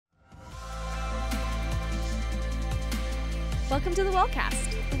Welcome to the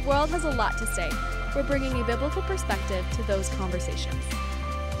WellCast. The world has a lot to say. We're bringing a biblical perspective to those conversations.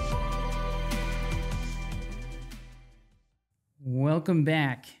 Welcome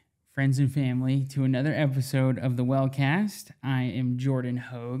back, friends and family, to another episode of the WellCast. I am Jordan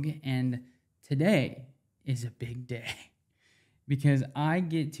Hogue, and today is a big day because I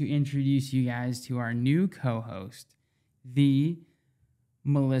get to introduce you guys to our new co-host, the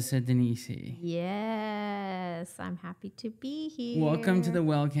Melissa Danisi. Yes, I'm happy to be here. Welcome to the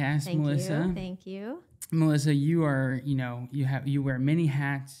WellCast, Melissa. Thank you. Melissa, you are, you wear many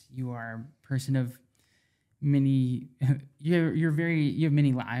hats. You are a person of many. You have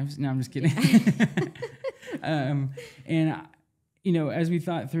many lives. No, I'm just kidding. As we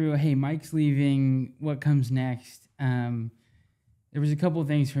thought through, hey, Mike's leaving. What comes next? There was a couple of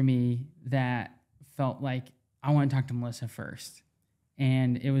things for me that felt like I want to talk to Melissa first.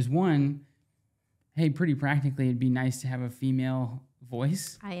 And it was one, hey, pretty practically, it'd be nice to have a female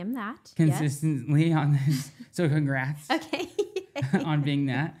voice. I am that. Consistently on this. So congrats. Okay. on being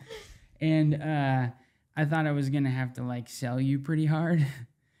that. And I thought I was going to have to sell you pretty hard.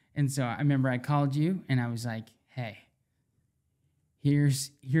 And so I remember I called you and I was like, hey,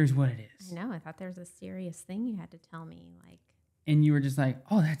 here's what it is. I know. I thought there was a serious thing you had to tell me. And you were just like,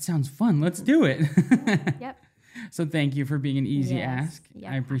 oh, that sounds fun. Let's do it. Yep. So thank you for being an easy ask.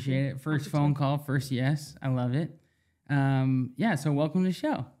 Yep, I appreciate it. First phone call, first yes. I love it. So welcome to the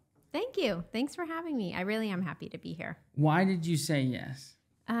show. Thank you. Thanks for having me. I really am happy to be here. Why did you say yes?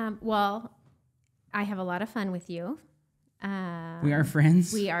 Well, I have a lot of fun with you. We are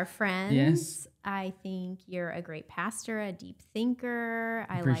friends. We are friends. Yes. I think you're a great pastor, a deep thinker.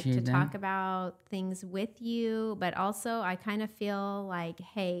 I Appreciate like to that. talk about things with you, but also I kind of feel like,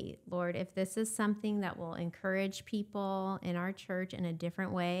 hey, Lord, if this is something that will encourage people in our church in a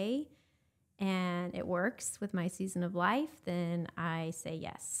different way and it works with my season of life, then I say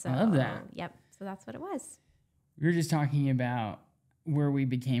yes. So, I love that. Yep. So that's what it was. We were just talking about where we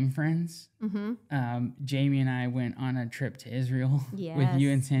became friends. Mm-hmm. Jamie and I went on a trip to Israel Yes. with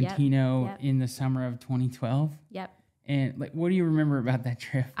you and Santino Yep. in the summer of 2012. Yep. And what do you remember about that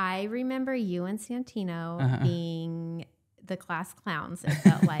trip? I remember you and Santino Uh-huh. being the class clowns. It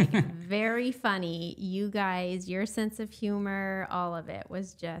felt like very funny. You guys, your sense of humor, all of it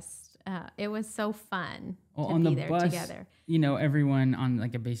was just, it was so fun to on be the there bus, together. Everyone on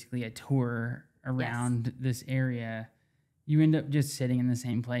basically a tour around this area, you end up just sitting in the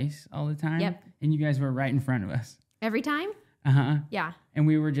same place all the time. Yep. And you guys were right in front of us. Every time? Uh-huh. Yeah. And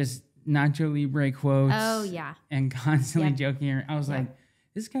we were just Nacho Libre quotes. Oh, yeah. And constantly Yep. joking around. I was Yep. like,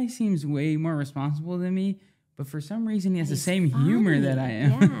 this guy seems way more responsible than me, but for some reason he has the He's same funny. humor that I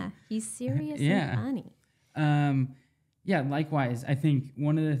am. Yeah. He's serious Yeah. and funny. Likewise. I think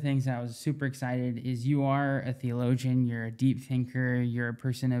one of the things I was super excited is you are a theologian, you're a deep thinker, you're a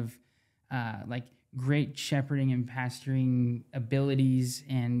person of great shepherding and pastoring abilities,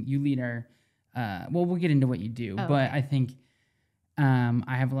 and you lead our, we'll get into what you do, but Okay. I think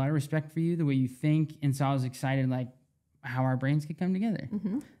I have a lot of respect for you, the way you think, and so I was excited, how our brains could come together.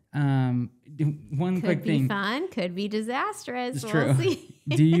 Mm-hmm. One Could quick be thing. fun, could be disastrous. It's We'll true. see.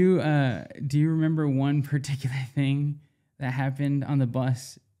 Do you remember one particular thing that happened on the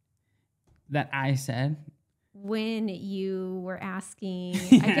bus that I said? When you were asking,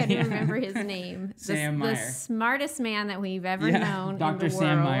 Yeah, I couldn't yeah. remember his name. Sam the Meyer. smartest man that we've ever known. Dr. in the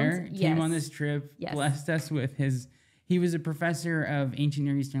Sam world. Meyer came on Yes. this trip, Yes. blessed us with he was a professor of ancient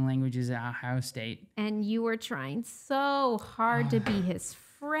Near Eastern languages at Ohio State. And you were trying so hard to be his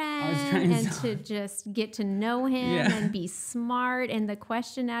friend trying and so- to just get to know him Yeah. and be smart. And the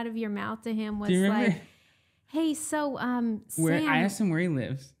question out of your mouth to him was Do you remember like, hey, so where Sam, I asked him where he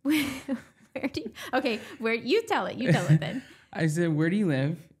lives? where do you, okay, where you tell it then. I said, where do you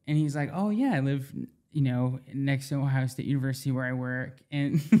live? And he's like, oh yeah, I live, next to Ohio State University where I work.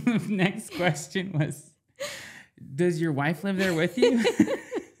 And the next question was, does your wife live there with you?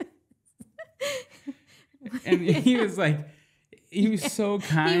 And he was so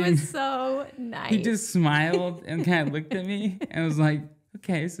kind. He was so nice. He just smiled and kind of looked at me and was like,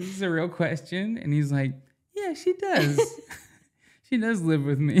 okay, so this is a real question. And he's like, yeah, she does. She does live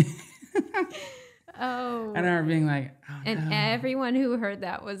with me. Oh. And I remember being like, oh, And no. everyone who heard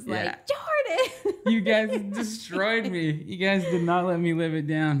that was Yeah. like, Jordan. You guys destroyed me. You guys did not let me live it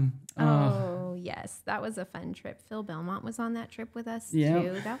down. Oh, yes. That was a fun trip. Phil Belmont was on that trip with us, Yep.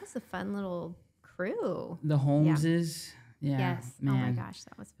 too. That was a fun little crew. The Holmeses Yeah. Yes. Man. Oh my gosh,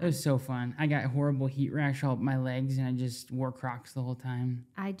 that was It fun. was so fun. I got horrible heat rash all up my legs, and I just wore Crocs the whole time.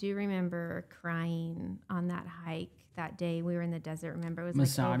 I do remember crying on that hike that day. We were in the desert. Remember, it was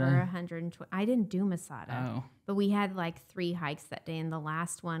Masada. like over 120. I didn't do Masada, Oh. but we had like 3 hikes that day, and the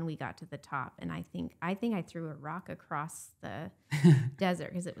last one we got to the top, and I think I threw a rock across the desert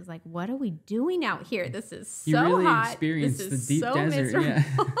because it was like, what are we doing out here? This is so You really hot. experienced This the is deep so desert. Yeah.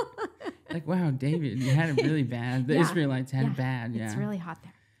 miserable. Like, wow, David, you had it really bad. The Yeah. Israelites had it bad. Yeah. It's really hot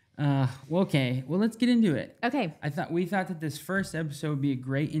there. Well, okay. Well, let's get into it. Okay. We thought that this first episode would be a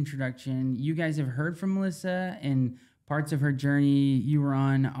great introduction. You guys have heard from Melissa and parts of her journey. You were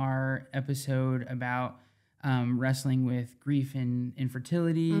on our episode about wrestling with grief and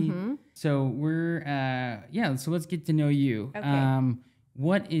infertility. Mm-hmm. So so let's get to know you. Okay.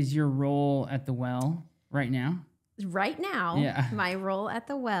 What is your role at the Well right now? Right now, Yeah. my role at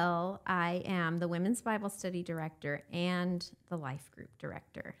the Well, I am the Women's Bible Study Director and the Life Group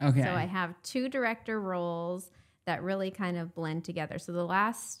Director. Okay. So I have 2 director roles that really kind of blend together. So the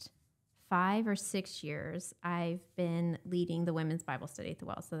last 5 or 6 years, I've been leading the Women's Bible Study at the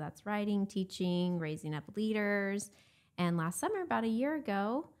Well. So that's writing, teaching, raising up leaders. And last summer, about a year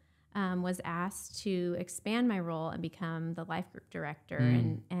ago, was asked to expand my role and become the Life Group Director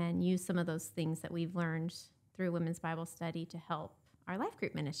and use some of those things that we've learned through Women's Bible Study to help our life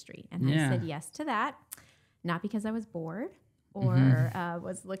group ministry. And I said yes to that, not because I was bored or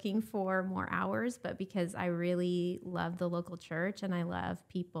was looking for more hours, but because I really love the local church and I love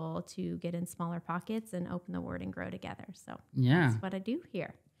people to get in smaller pockets and open the word and grow together. So that's what I do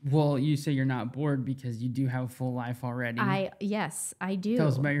here. Well, you say you're not bored because you do have a full life already. Yes, I do. Tell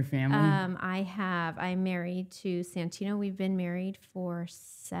us about your family. I'm married to Santino. We've been married for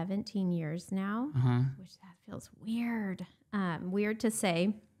 17 years now, which that feels weird. Weird to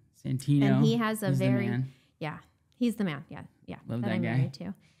say. Santino. And he has a he's very, the man. he's the man. Yeah. Love that I'm guy. married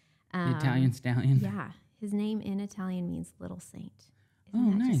to. The Italian stallion. Yeah. His name in Italian means little saint. Oh,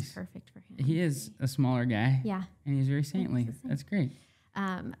 Isn't that nice. just perfect for him? He is a smaller guy. Yeah. And he's very saintly. he's a saint. That's great.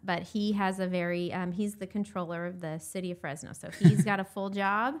 But he has a very, he's the controller of the city of Fresno. So he's got a full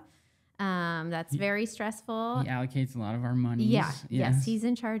job. That's very stressful. He allocates a lot of our money. Yes. He's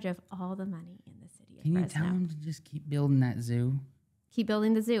in charge of all the money in the city of Can you Fresno. tell him to just keep building that zoo? Keep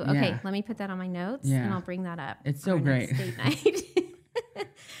building the zoo. Okay, Yeah. let me put that on my notes Yeah. and I'll bring that up. It's so our next great. date night.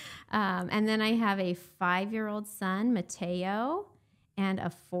 And then I have a 5-year-old son, Mateo, and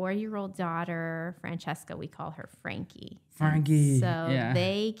a 4-year-old daughter, Francesca. We call her Frankie. Frankie. So yeah.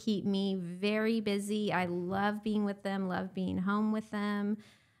 they keep me very busy. I love being with them, love being home with them.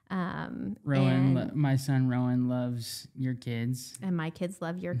 My son Rowan loves your kids. And my kids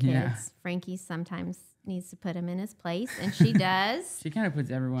love your kids. Yeah. Frankie sometimes needs to put him in his place, and she does. She kind of puts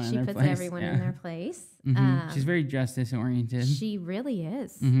everyone in She their puts place. everyone in their place. She's very justice oriented. She really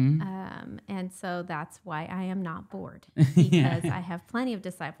is. Mm-hmm. And so that's why I am not bored, because I have plenty of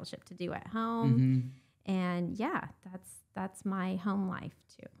discipleship to do at home. And yeah, that's my home life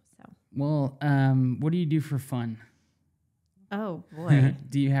too. So. Well, what do you do for fun? Oh boy.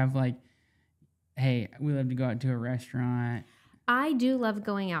 Do you have like, hey, we love to go out to a restaurant? I do love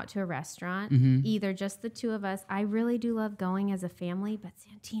going out to a restaurant, either just the 2 of us. I really do love going as a family, but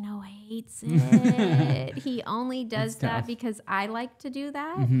Santino hates it. He only does that tough. because I like to do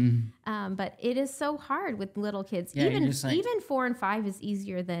that. But it is so hard with little kids. Yeah, Even 4 and 5 is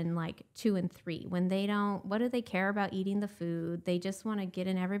easier than like 2 and 3. When they don't, what do they care about eating the food? They just want to get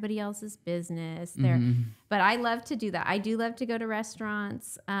in everybody else's business. But I love to do that. I do love to go to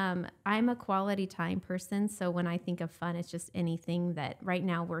restaurants. I'm a quality time person. So when I think of fun, it's just anything that right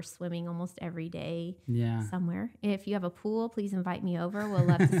now we're swimming almost every day somewhere. If you have a pool, please invite me over. We'll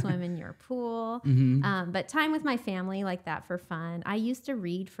love to swim in your pool. But time with my family like that for fun. I used to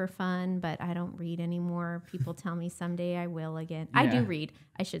read for fun, but I don't read anymore. People tell me someday I will again. I do read.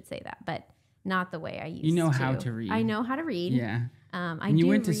 I should say that, but not the way I used to. You know how to read. I know how to read. Yeah. And you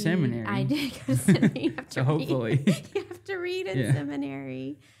went to seminary. I did go to seminary. You have to So hopefully. you have to read in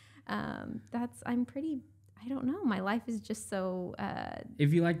seminary. I'm pretty, I don't know. My life is just so.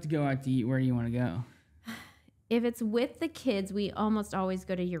 If you like to go out to eat, where do you want to go? If it's with the kids, we almost always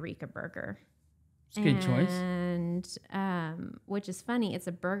go to Eureka Burger. It's a good choice. And which is funny, it's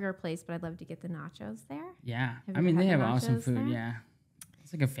a burger place, but I'd love to get the nachos there. Yeah. Have I you mean, they had have the awesome nachos food. there? Yeah.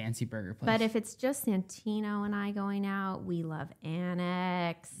 It's like a fancy burger place. But if it's just Santino and I going out, we love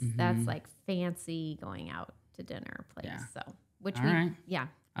Annex. That's like fancy going out to dinner place. Yeah. So, which All right. yeah,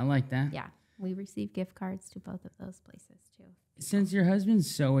 I like that. yeah. We receive gift cards to both of those places too. Since your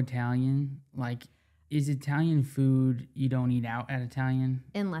husband's so Italian, like, is Italian food you don't eat out at Italian?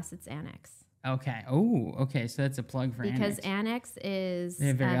 Unless it's Annex. Okay. Oh, okay. So that's a plug for Because Annex. Annex is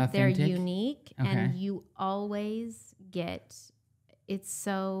They're very they're authentic? unique, Okay. and you always get. It's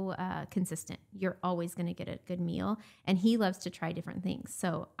so consistent. You're always going to get a good meal, and he loves to try different things.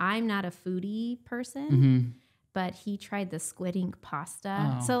 So I'm not a foodie person, Mm-hmm. but he tried the squid ink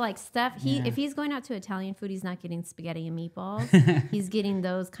pasta. Oh, So like stuff. yeah. If he's going out to Italian food, he's not getting spaghetti and meatballs. He's getting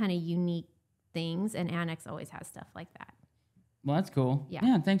those kind of unique things, and Annex always has stuff like that. Well, that's cool.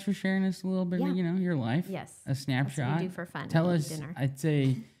 Yeah. Thanks for sharing us a little bit Yeah. of, your life. Yes, A that's snapshot. what we do for fun. Tell We eat us, dinner. I'd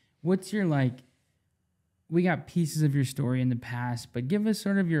say, what's your, we got pieces of your story in the past, but give us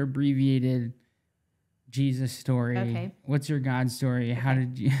sort of your abbreviated Jesus story. Okay. What's your God story? How Okay.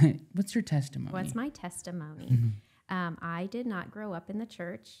 did you, what's your testimony? What's my testimony? Mhm. I did not grow up in the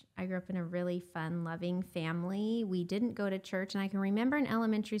church. I grew up in a really fun, loving family. We didn't go to church. And I can remember in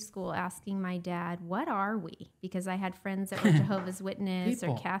elementary school asking my dad, what are we? Because I had friends that were Jehovah's Witness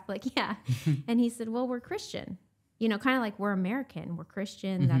People. or Catholic. Yeah. And he said, well, we're Christian. Kind of like we're American. We're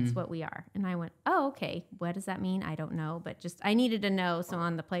Christian. That's what we are. And I went, oh, okay. What does that mean? I don't know. But just I needed to know. So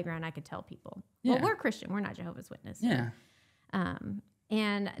on the playground, I could tell people, well, Yeah. we're Christian. We're not Jehovah's Witness. Yeah.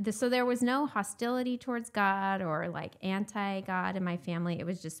 So there was no hostility towards God or like anti-God in my family. It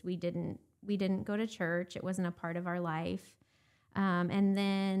was just we didn't go to church. It wasn't a part of our life. And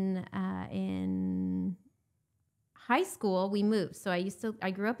then in high school, we moved. So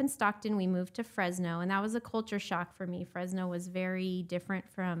I grew up in Stockton. We moved to Fresno, and that was a culture shock for me. Fresno was very different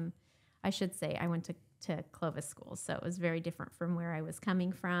from, I should say, I went to Clovis schools, so it was very different from where I was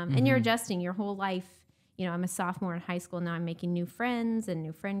coming from. And you're adjusting your whole life. I'm a sophomore in high school now. I'm making new friends and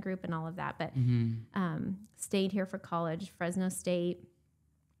new friend group and all of that. But stayed here for college, Fresno State.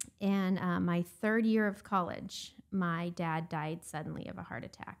 And my third year of college, my dad died suddenly of a heart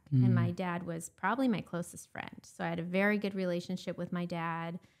attack. And my dad was probably my closest friend. So I had a very good relationship with my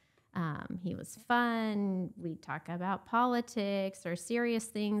dad. He was fun. We'd talk about politics or serious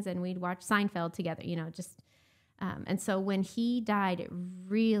things, and we'd watch Seinfeld together, and so when he died, it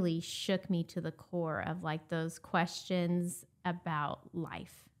really shook me to the core of like those questions about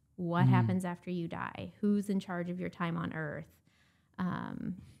life. What happens after you die? Who's in charge of your time on earth?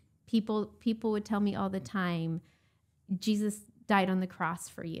 People would tell me all the time, Jesus died on the cross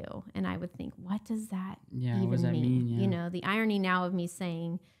for you. And I would think, what does that even what does that mean? Yeah. The irony now of me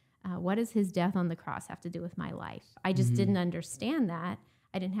saying, what does his death on the cross have to do with my life? I just didn't understand that.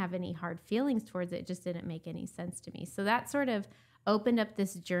 I didn't have any hard feelings towards it. It just didn't make any sense to me. So that sort of opened up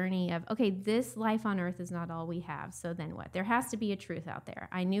this journey of, okay, this life on earth is not all we have. So then what? There has to be a truth out there.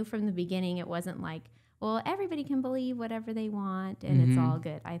 I knew from the beginning it wasn't like, well, everybody can believe whatever they want and it's all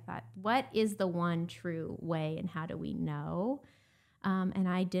good. I thought, what is the one true way and how do we know? And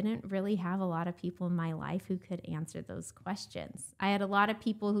I didn't really have a lot of people in my life who could answer those questions. I had a lot of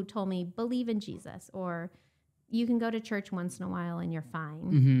people who told me, believe in Jesus, or you can go to church once in a while and you're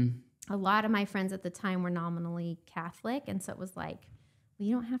fine. A lot of my friends at the time were nominally Catholic. And so it was like, well,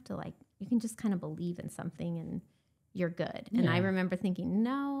 you don't have to you can just kind of believe in something and you're good. And I remember thinking,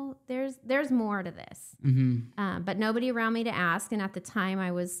 no, there's more to this. But nobody around me to ask. And at the time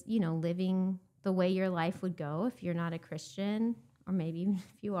I was, living the way your life would go if you're not a Christian, or maybe even if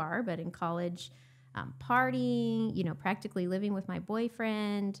you are, but in college, partying, practically living with my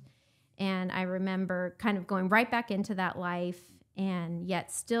boyfriend. And I remember kind of going right back into that life and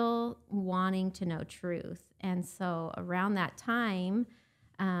yet still wanting to know truth. And so around that time,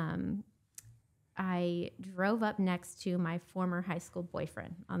 I drove up next to my former high school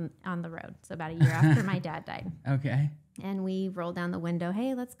boyfriend on the road. So about a year after my dad died. Okay. And we rolled down the window.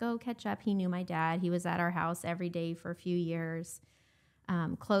 Hey, let's go catch up. He knew my dad. He was at our house every day for a few years,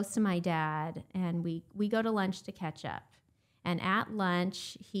 close to my dad. And we go to lunch to catch up. And at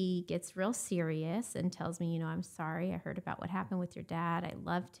lunch, he gets real serious and tells me, I'm sorry. I heard about what happened with your dad. I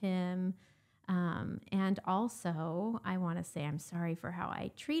loved him. And also, I want to say I'm sorry for how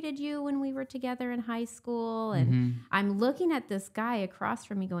I treated you when we were together in high school. And I'm looking at this guy across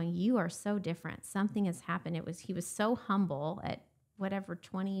from me going, you are so different. Something has happened. He was so humble at whatever,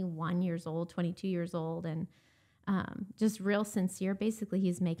 21 years old, 22 years old. And just real sincere. Basically,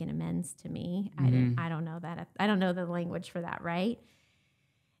 he's making amends to me. I don't know that. I don't know the language for that, right?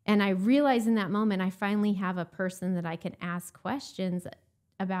 And I realize in that moment, I finally have a person that I can ask questions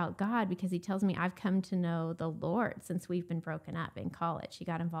about God, because he tells me I've come to know the Lord since we've been broken up in college. He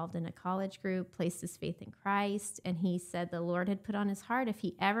got involved in a college group, placed his faith in Christ, and he said the Lord had put on his heart, if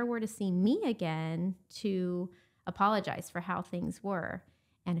he ever were to see me again, to apologize for how things were.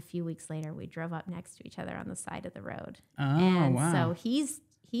 And a few weeks later, we drove up next to each other on the side of the road. So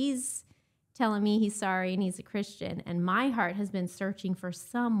he's telling me he's sorry and he's a Christian. And my heart has been searching for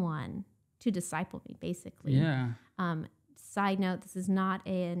someone to disciple me, basically. Yeah. Side note, this is not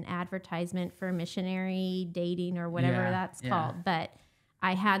an advertisement for missionary dating or whatever that's called, but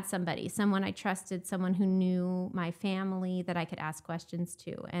I had someone I trusted, someone who knew my family that I could ask questions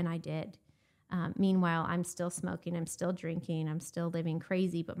to, and I did. Meanwhile, I'm still smoking, I'm still drinking, I'm still living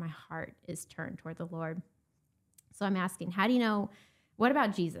crazy, but my heart is turned toward the Lord. So I'm asking, how do you know, what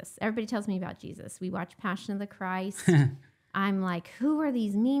about Jesus? Everybody tells me about Jesus. We watch Passion of the Christ. I'm like, who are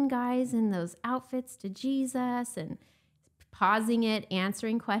these mean guys in those outfits to Jesus? And pausing it,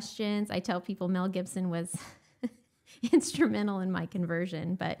 answering questions. I tell people Mel Gibson was instrumental in my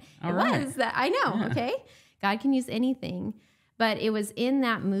conversion, but was that, I know, okay? God can use anything. But it was in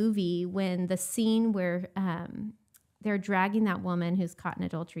that movie when the scene where they're dragging that woman who's caught in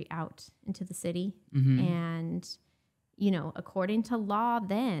adultery out into the city. And, according to law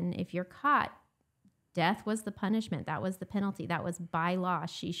then, if you're caught, death was the punishment. That was the penalty. That was by law.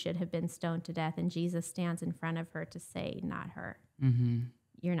 She should have been stoned to death. And Jesus stands in front of her to say, not her.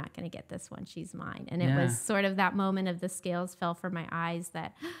 You're not going to get this one. She's mine. And it was sort of that moment of the scales fell from my eyes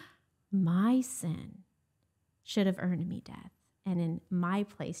that my sin should have earned me death. And in my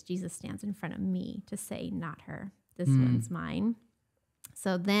place, Jesus stands in front of me to say, not her. This one's mine.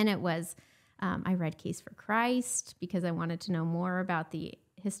 So then it was, I read Case for Christ because I wanted to know more about the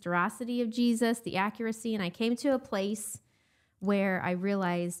historicity of Jesus, the accuracy. And I came to a place where I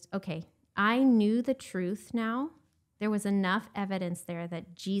realized, okay, I knew the truth now. There was enough evidence there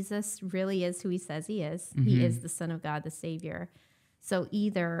that Jesus really is who he says he is. He is the Son of God, the Savior. So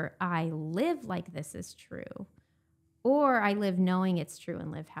either I live like this is true, or I live knowing it's true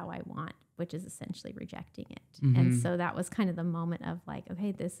and live how I want, which is essentially rejecting it. And so that was kind of the moment of like,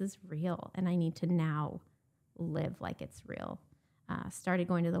 okay, this is real, and I need to now live like it's real. Started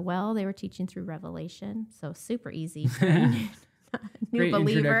going to the Well. They were teaching through Revelation, so super easy for a new Great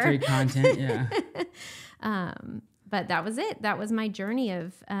believer. Introductory content, yeah. But that was it. That was my journey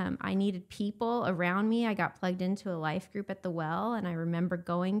of I needed people around me. I got plugged into a life group at the Well, and I remember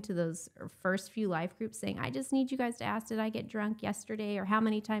going to those first few life groups saying, I just need you guys to ask, did I get drunk yesterday, or how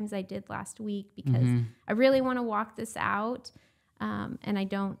many times I did last week, because I really want to walk this out, and I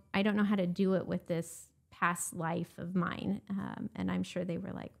don't know how to do it with this past life of mine. And I'm sure they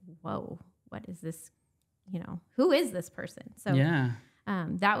were like, whoa, what is this? Who is this person? So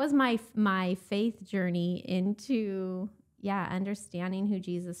that was my faith journey into, understanding who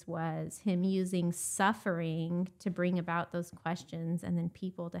Jesus was, him using suffering to bring about those questions, and then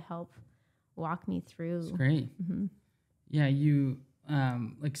people to help walk me through. That's great. Yeah, you,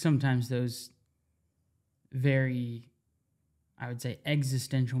 like sometimes those very, I would say,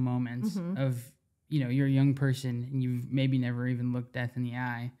 existential moments of, you're a young person and you've maybe never even looked death in the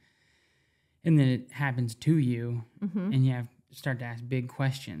eye, and then it happens to you, and you have start to ask big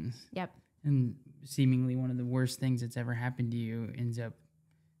questions. Yep. And seemingly one of the worst things that's ever happened to you ends up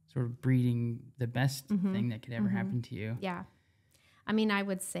sort of breeding the best thing that could ever happen to you. Yeah. I mean, I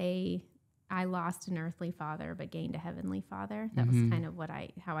would say I lost an earthly father, but gained a heavenly father. That was kind of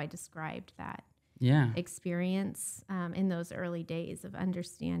how I described that experience in those early days of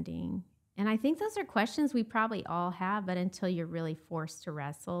understanding. And I think those are questions we probably all have, but until you're really forced to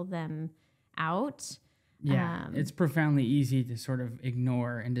wrestle them out. Yeah, it's profoundly easy to sort of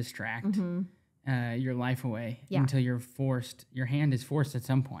ignore and distract your life away until your hand is forced at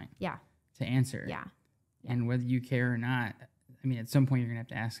some point to answer. Yeah. And whether you care or not, I mean, at some point you're going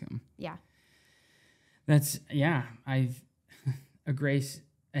to have to ask them. Yeah. That's, I've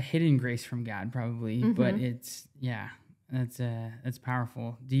a hidden grace from God probably, but it's, that's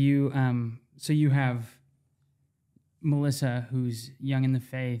powerful. Do you, so you have Melissa, who's young in the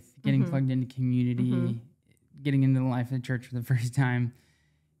faith, getting plugged into community, getting into the life of the church for the first time,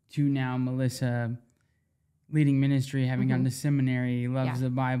 to now Melissa leading ministry, having gone to seminary, loves the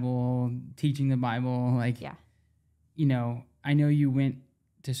Bible, teaching the Bible. Like, I know you went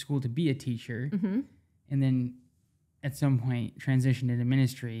to school to be a teacher, and then at some point transitioned into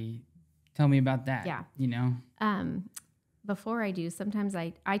ministry. Tell me about that. Before I do, sometimes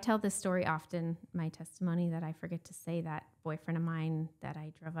I tell this story often, my testimony, that I forget to say that boyfriend of mine that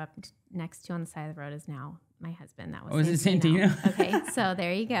I drove up next to on the side of the road is now my husband. That was Santino. Okay, so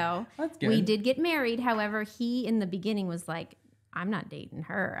there you go. That's good. We did get married. However, he in the beginning was like, I'm not dating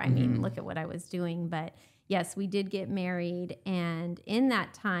her. I mean, look at what I was doing. But yes, we did get married. And in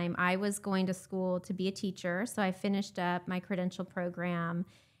that time, I was going to school to be a teacher. So I finished up my credential program,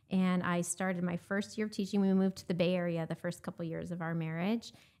 and I started my first year of teaching. We moved to the Bay Area the first couple years of our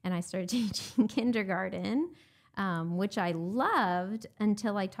marriage, and I started teaching kindergarten, which I loved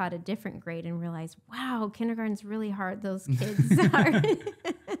until I taught a different grade and realized, wow, kindergarten's really hard. Those kids are.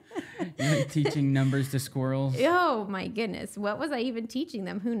 You're like teaching numbers to squirrels. Oh my goodness. What was I even teaching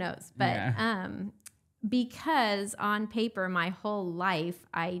them? Who knows? But because on paper, my whole life,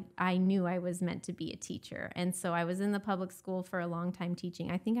 I knew I was meant to be a teacher. And so I was in the public school for a long time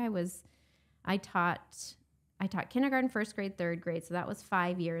teaching. I think I taught kindergarten, first grade, third grade. So that was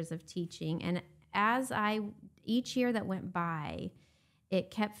 5 years of teaching. And each year that went by,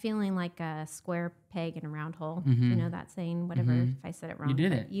 it kept feeling like a square peg in a round hole. Mm-hmm. You know that saying, whatever, if I said it wrong. You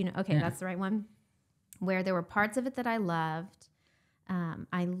did it. You know, okay, that's the right one. Where there were parts of it that I loved.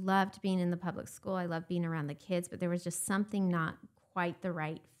 I loved being in the public school. I loved being around the kids, but there was just something not quite the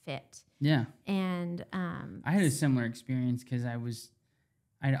right fit. Yeah. And I had a similar experience because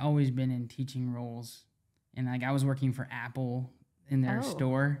I'd always been in teaching roles, and like I was working for Apple in their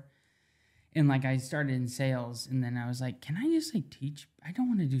store, and like I started in sales, and then I was like, can I just like teach? I don't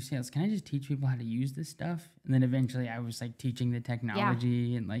want to do sales. Can I just teach people how to use this stuff? And then eventually I was like teaching the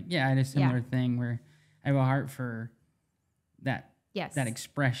technology, and like, I had a similar thing where I have a heart for that. Yes. That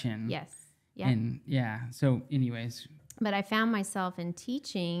expression. Yes. Yeah. And so anyways. But I found myself in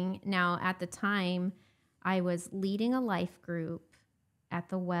teaching. Now, at the time, I was leading a life group at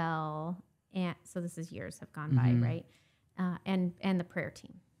the Well. And so this is years have gone by, right? And the prayer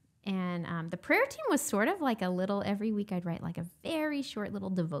team. And the prayer team was sort of like a little, every week I'd write like a very short little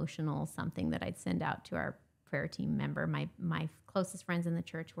devotional, something that I'd send out to our prayer team member. My closest friends in the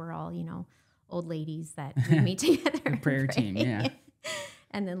church were all, old ladies that would meet together. The prayer team, yeah.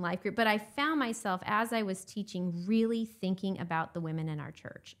 And then life group. But I found myself, as I was teaching, really thinking about the women in our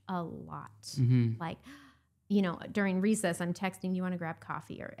church a lot. Mm-hmm. Like, during recess, I'm texting, you want to grab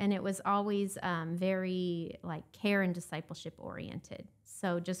coffee? And it was always very like care and discipleship oriented.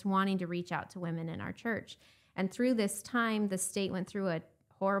 So just wanting to reach out to women in our church. And through this time, the state went through a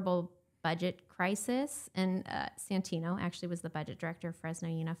horrible budget crisis. And Santino actually was the budget director of Fresno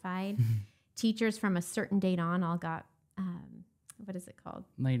Unified. Teachers from a certain date on all got, what is it called?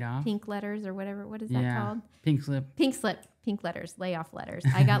 Laid off. Pink letters or whatever. What is that called? Pink slip. Pink letters, layoff letters.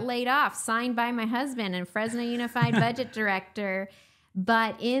 I got laid off, signed by my husband and Fresno Unified budget director.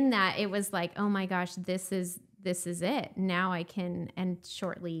 But in that, it was like, oh my gosh, this is it. Now I can, and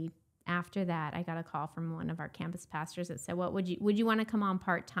shortly after that, I got a call from one of our campus pastors that said, would you want to come on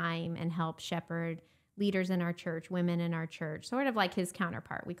part-time and help shepherd leaders in our church, women in our church, sort of like his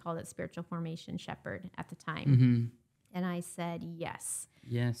counterpart. We called it spiritual formation shepherd at the time. Mm-hmm. And I said, yes.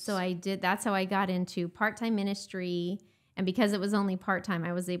 Yes. So I did. That's how I got into part-time ministry. And because it was only part-time,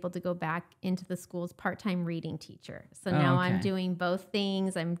 I was able to go back into the school's part-time reading teacher. So now I'm doing both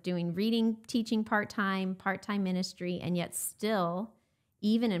things. I'm doing reading, teaching part-time ministry, and yet still,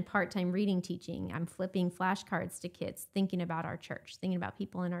 even in part-time reading teaching, I'm flipping flashcards to kids, thinking about our church, thinking about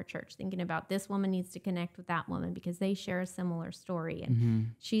people in our church, thinking about this woman needs to connect with that woman because they share a similar story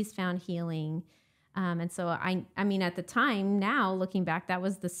and she's found healing. And so I mean, at the time now, looking back, that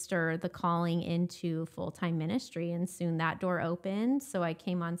was the calling into full-time ministry. And soon that door opened. So I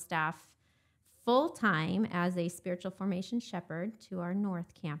came on staff full-time as a spiritual formation shepherd to our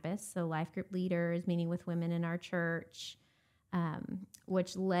North campus. So life group leaders, meeting with women in our church,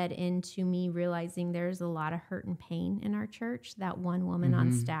 which led into me realizing there's a lot of hurt and pain in our church that one woman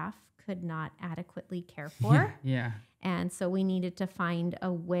on staff could not adequately care for. Yeah. And so we needed to find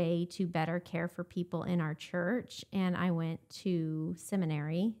a way to better care for people in our church. And I went to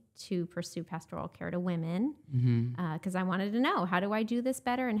seminary to pursue pastoral care to women because I wanted to know, how do I do this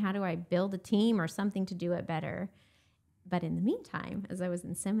better? And how do I build a team or something to do it better? But in the meantime, as I was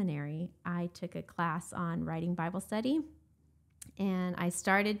in seminary, I took a class on writing Bible study. And I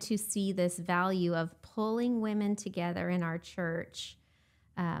started to see this value of pulling women together in our church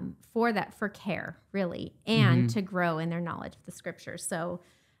for care, really, and to grow in their knowledge of the scriptures. So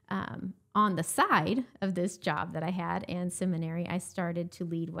on the side of this job that I had and seminary, I started to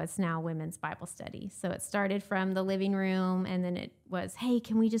lead what's now women's Bible study. So it started from the living room, and then it was, hey,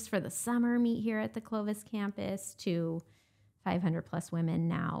 can we just for the summer meet here at the Clovis campus, to 500 plus women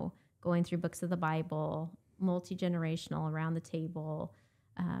now going through books of the Bible, multi-generational around the table,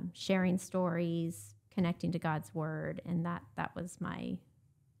 sharing stories, connecting to God's word. And that was my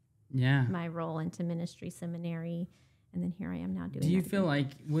role into ministry, seminary. And then here I am now doing. Do you feel like,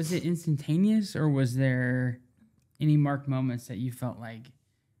 was it instantaneous, or was there any marked moments that you felt like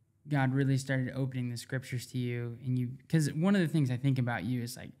God really started opening the scriptures to you? And because one of the things I think about you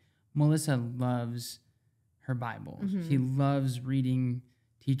is like, Melissa loves her Bible. She loves reading,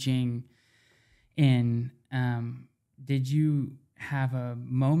 teaching. And did you have a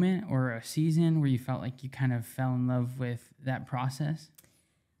moment or a season where you felt like you kind of fell in love with that process?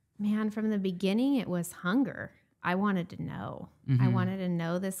 Man, from the beginning, it was hunger. I wanted to know. Mm-hmm. I wanted to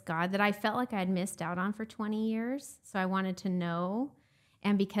know this God that I felt like I'd missed out on for 20 years. So I wanted to know.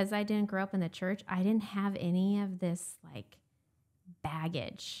 And because I didn't grow up in the church, I didn't have any of this like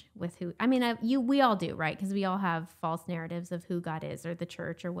baggage with who, I mean, we all do, right? Because we all have false narratives of who God is or the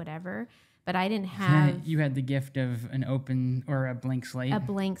church or whatever. But I didn't have You had the gift of an open or a blank slate. a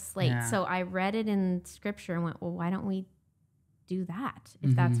blank slate. Yeah. So I read it in scripture and went, well, why don't we do that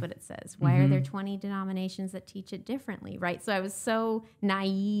if that's what it says? Why are there 20 denominations that teach it differently, right? So I was so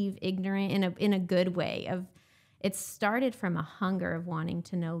naive, ignorant in a good way. Of it started from a hunger of wanting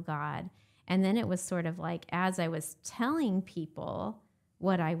to know God. And then it was sort of like, as I was telling people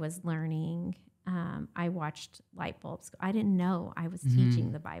what I was learning, I watched light bulbs. I didn't know I was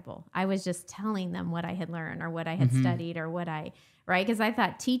teaching the Bible. I was just telling them what I had learned or what I had studied or right? Because I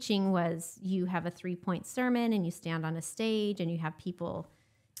thought teaching was you have a 3-point sermon and you stand on a stage and you have people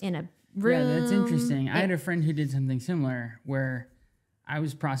in a room. Yeah, that's interesting. I had a friend who did something similar where I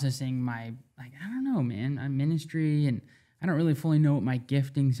was processing my, like, I don't know, man, I'm ministry and I don't really fully know what my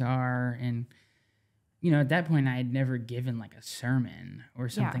giftings are. And, you know, at that point I had never given like a sermon or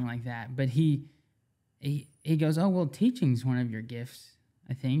something like that. But he goes, oh, well, teaching's one of your gifts,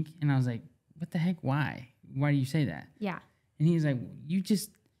 I think. And I was like, what the heck? Why? Why do you say that? Yeah. And he's like,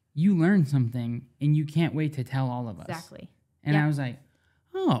 you learned something and you can't wait to tell all of us. Exactly. And I was like,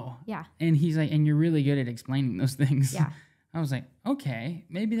 oh. Yeah. And he's like, and you're really good at explaining those things. Yeah. I was like, okay,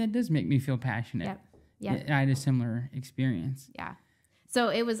 maybe that does make me feel passionate. Yep. Yeah. I had a similar experience. Yeah. So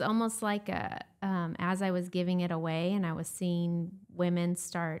it was almost like as I was giving it away and I was seeing women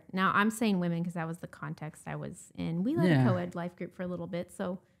start. Now I'm saying women because that was the context I was in. We led a co-ed life group for a little bit.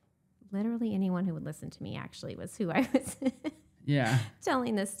 So literally anyone who would listen to me actually was who I was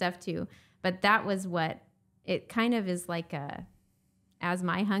telling this stuff to. But that was what it kind of is like as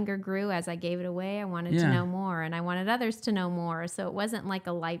my hunger grew, as I gave it away, I wanted to know more and I wanted others to know more. So it wasn't like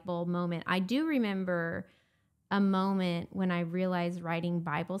a light bulb moment. I do remember a moment when I realized writing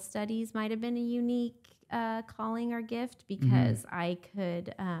Bible studies might have been a unique calling or gift because I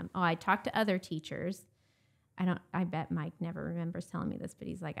could, I talked to other teachers. I bet Mike never remembers telling me this, but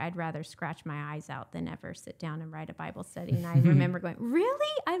he's like, I'd rather scratch my eyes out than ever sit down and write a Bible study. And I remember going,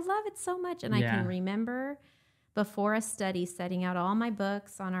 really? I love it so much. And I can remember before a study setting out all my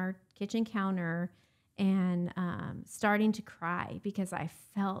books on our kitchen counter and starting to cry because I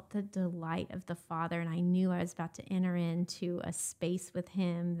felt the delight of the Father and I knew I was about to enter into a space with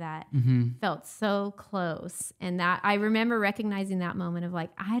Him that felt so close. And that I remember recognizing that moment of like,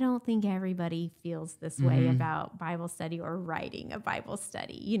 I don't think everybody feels this way about Bible study or writing a Bible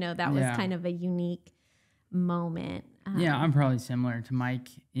study. You know, that was kind of a unique moment. I'm probably similar to Mike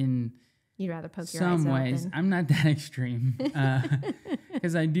in you'd rather poke your eyes some out ways. than... I'm not that extreme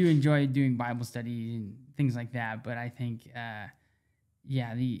because I do enjoy doing Bible study and things like that. But I think,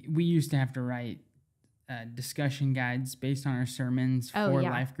 we used to have to write discussion guides based on our sermons for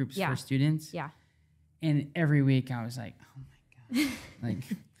life groups for students. Yeah. And every week I was like, oh my God, like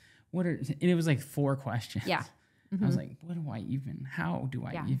and it was like 4 questions. Yeah. I was like, how do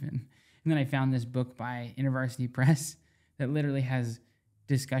I even? And then I found this book by InterVarsity Press that literally has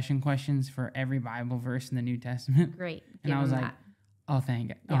discussion questions for every Bible verse in the New Testament. Great. And I was like, oh,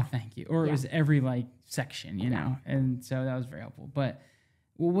 thank you. Or it was every like section, you know? And so that was very helpful. But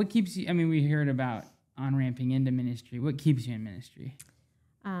what keeps you, I mean, we heard about on-ramping into ministry. What keeps you in ministry?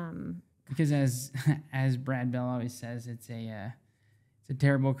 Because as Brad Bell always says, it's a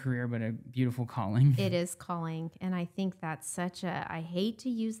terrible career, but a beautiful calling. It is calling. And I think that's I hate to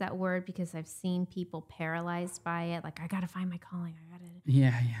use that word because I've seen people paralyzed by it. Like, I got to find my calling.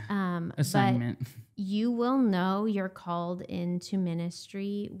 Assignment. But you will know you're called into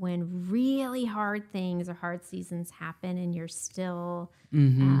ministry when really hard things or hard seasons happen and you're still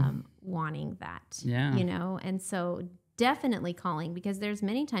wanting that, you know? And so definitely calling, because there's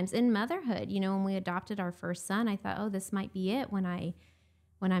many times in motherhood, you know, when we adopted our first son, I thought, oh, this might be it. When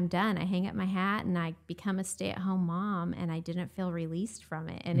I'm done, I hang up my hat and I become a stay-at-home mom, and I didn't feel released from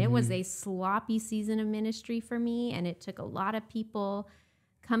it. And it was a sloppy season of ministry for me, and it took a lot of people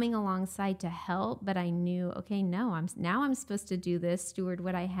coming alongside to help. But I knew, okay, no, I'm supposed to do this, steward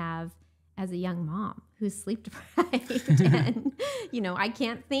what I have as a young mom who's sleep deprived, and you know, I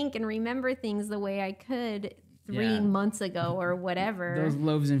can't think and remember things the way I could 3 months ago or whatever. Those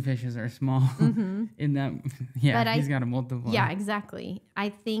loaves and fishes are small in that. Yeah, but he's got to multiply. Yeah, exactly. I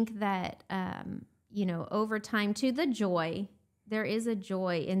think that, you know, over time too, there is a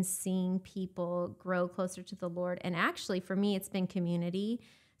joy in seeing people grow closer to the Lord. And actually for me, it's been community.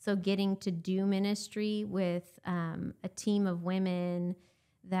 So getting to do ministry with a team of women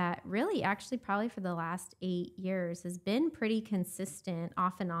that really actually probably for the last 8 years has been pretty consistent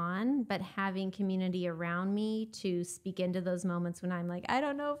off and on, but having community around me to speak into those moments when I'm like, I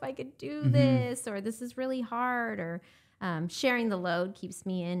don't know if I could do this, or this is really hard, or sharing the load keeps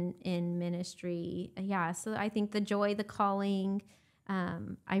me in ministry. Yeah. So I think the joy, the calling,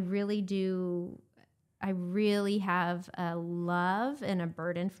 I really have a love and a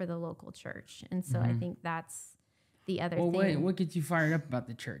burden for the local church. And so I think that's the other thing. What gets you fired up about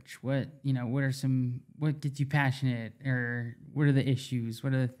the church? What gets you passionate, or what are the issues?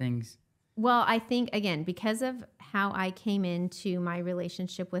 What are the things? Well, I think, again, because of how I came into my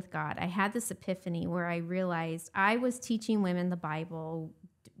relationship with God, I had this epiphany where I realized I was teaching women the Bible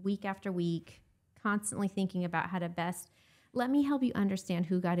week after week, constantly thinking about how to best let me help you understand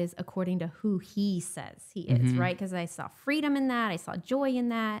who God is according to who he says he is, right? Because I saw freedom in that. I saw joy in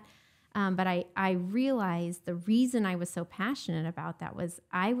that. But I realized the reason I was so passionate about that was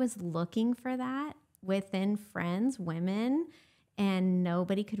I was looking for that within friends, women, and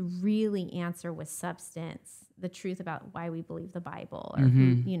nobody could really answer with substance the truth about why we believe the Bible, or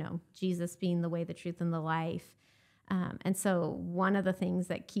who, Jesus being the way, the truth, and the life. And so one of the things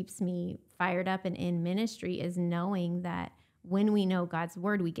that keeps me fired up and in ministry is knowing that when we know God's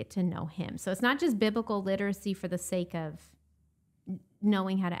word, we get to know him. So it's not just biblical literacy for the sake of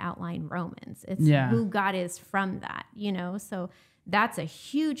knowing how to outline Romans. It's who God is from that, So that's a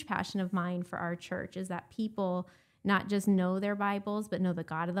huge passion of mine for our church, is that people not just know their Bibles, but know the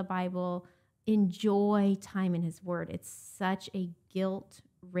God of the Bible, enjoy time in his word. It's such a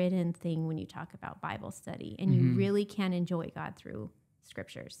guilt-ridden thing when you talk about Bible study, and you really can enjoy God through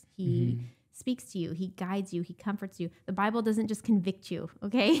scriptures. He speaks to you. He guides you. He comforts you. The Bible doesn't just convict you,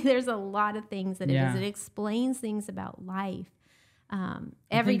 okay? There's a lot of things that it does. It explains things about life. I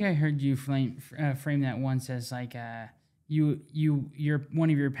think I heard you frame that once as like your one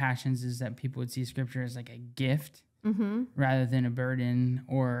of your passions is that people would see scripture as like a gift rather than a burden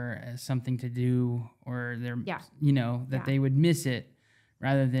or something to do, or they would miss it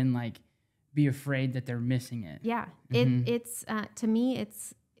rather than like be afraid that they're missing it. Yeah. It's to me,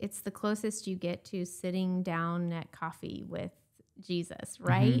 it's the closest you get to sitting down at coffee with Jesus,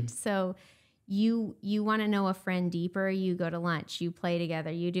 right? So you want to know a friend deeper, you go to lunch, you play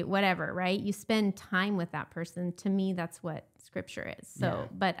together, you do whatever, right? You spend time with that person. To me, that's what scripture is. So,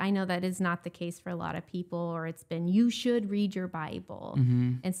 but I know that is not the case for a lot of people, or it's been, you should read your Bible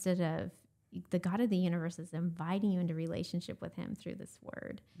instead of the God of the universe is inviting you into relationship with him through this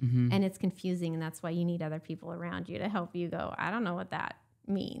word. And it's confusing. And that's why you need other people around you to help you go, I don't know what that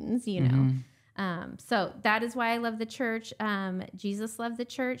means, So that is why I love the church. Jesus loved the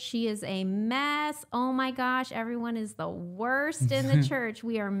church. She is a mess. Oh my gosh. Everyone is the worst in the church.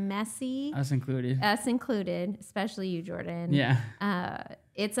 We are messy. Us included, especially you, Jordan. Yeah.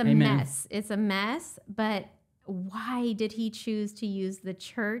 It's a mess. It's a mess, but why did he choose to use the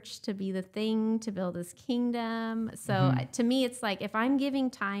church to be the thing to build his kingdom? So to me, it's like, if I'm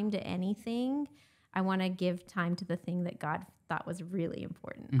giving time to anything, I want to give time to the thing that God thought was really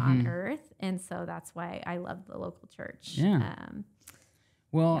important on earth. And so that's why I love the local church. Yeah.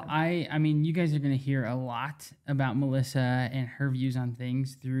 I mean, you guys are going to hear a lot about Melissa and her views on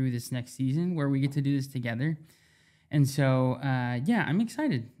things through this next season where we get to do this together. And so, I'm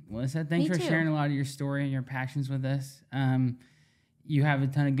excited. Melissa, thanks for sharing a lot of your story and your passions with us. You have a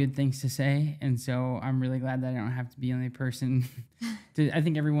ton of good things to say, and so I'm really glad that I don't have to be the only person. I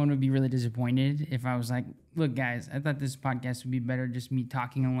think everyone would be really disappointed if I was like, look, guys, I thought this podcast would be better just me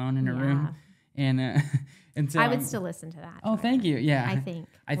talking alone in a room. And so I would still listen to that. Oh, thank you. Yeah.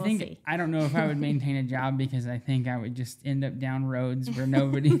 I think I don't know if I would maintain a job, because I think I would just end up down roads where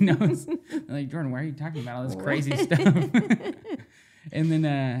nobody knows. Like, Jordan, why are you talking about all this crazy stuff? And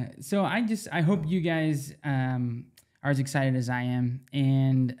then, so I hope you guys are as excited as I am.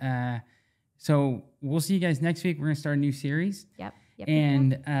 And so we'll see you guys next week. We're going to start a new series. Yep.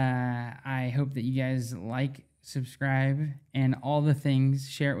 I hope that you guys subscribe, and all the things.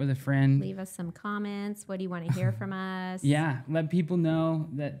 Share it with a friend. Leave us some comments. What do you want to hear from us? Yeah. Let people know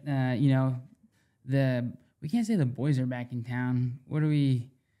that, we can't say the boys are back in town. The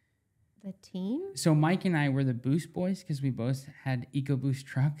team? So Mike and I were the Boost Boys because we both had EcoBoost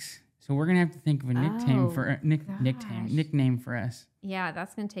trucks. So we're gonna have to think of a nickname for us. Yeah,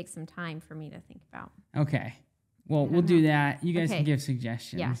 that's gonna take some time for me to think about. Okay, well we'll do that. You guys can give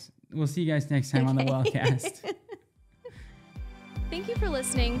suggestions. Yeah. We'll see you guys next time on the WellCast. Thank you for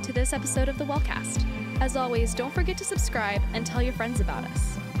listening to this episode of the WellCast. As always, don't forget to subscribe and tell your friends about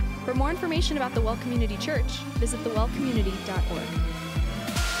us. For more information about the Well Community Church, visit thewellcommunity.org.